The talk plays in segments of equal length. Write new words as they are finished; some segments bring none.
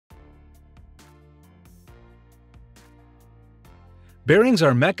Bearings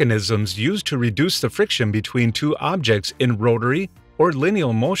are mechanisms used to reduce the friction between two objects in rotary or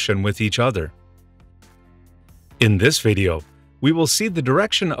linear motion with each other. In this video, we will see the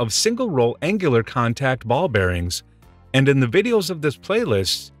direction of single-roll angular contact ball bearings, and in the videos of this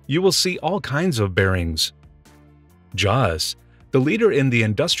playlist, you will see all kinds of bearings. Jaes, the leader in the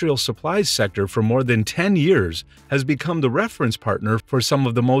industrial supplies sector for more than 10 years, has become the reference partner for some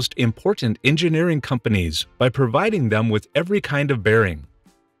of the most important engineering companies by providing them with every kind of bearing.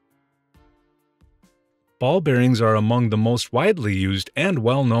 Ball bearings are among the most widely used and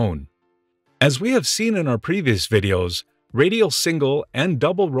well-known. As we have seen in our previous videos, radial single and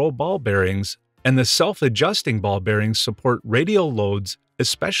double roll ball bearings and the self-adjusting ball bearings support radial loads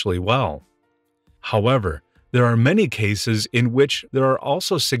especially well. However, there are many cases in which there are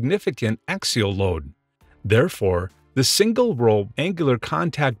also significant axial load. Therefore, the single-roll angular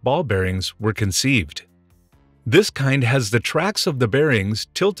contact ball bearings were conceived. This kind has the tracks of the bearings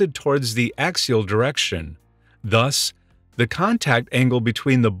tilted towards the axial direction. Thus, the contact angle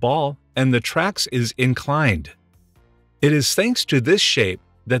between the ball and the tracks is inclined. It is thanks to this shape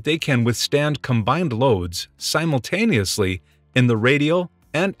that they can withstand combined loads simultaneously in the radial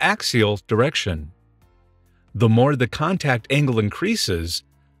and axial direction. The more the contact angle increases,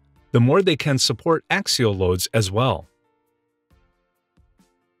 the more they can support axial loads as well.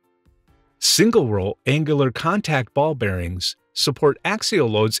 Single-roll angular contact ball bearings support axial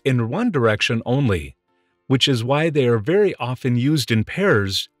loads in one direction only, which is why they are very often used in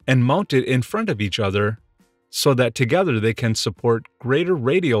pairs and mounted in front of each other so that together they can support greater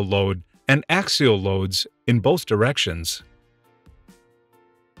radial load and axial loads in both directions.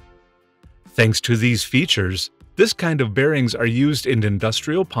 Thanks to these features, this kind of bearings are used in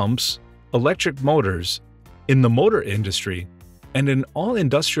industrial pumps, electric motors, in the motor industry, and in all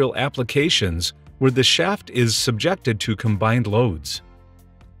industrial applications where the shaft is subjected to combined loads.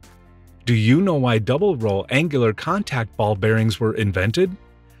 Do you know why double-roll angular contact ball bearings were invented?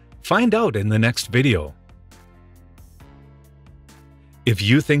 Find out in the next video. If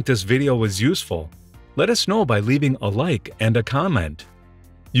you think this video was useful, let us know by leaving a like and a comment.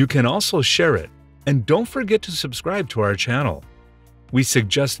 You can also share it, and don't forget to subscribe to our channel. We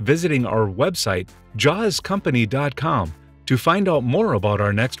suggest visiting our website, jaescompany.com, to find out more about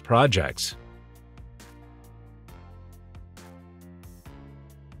our next projects.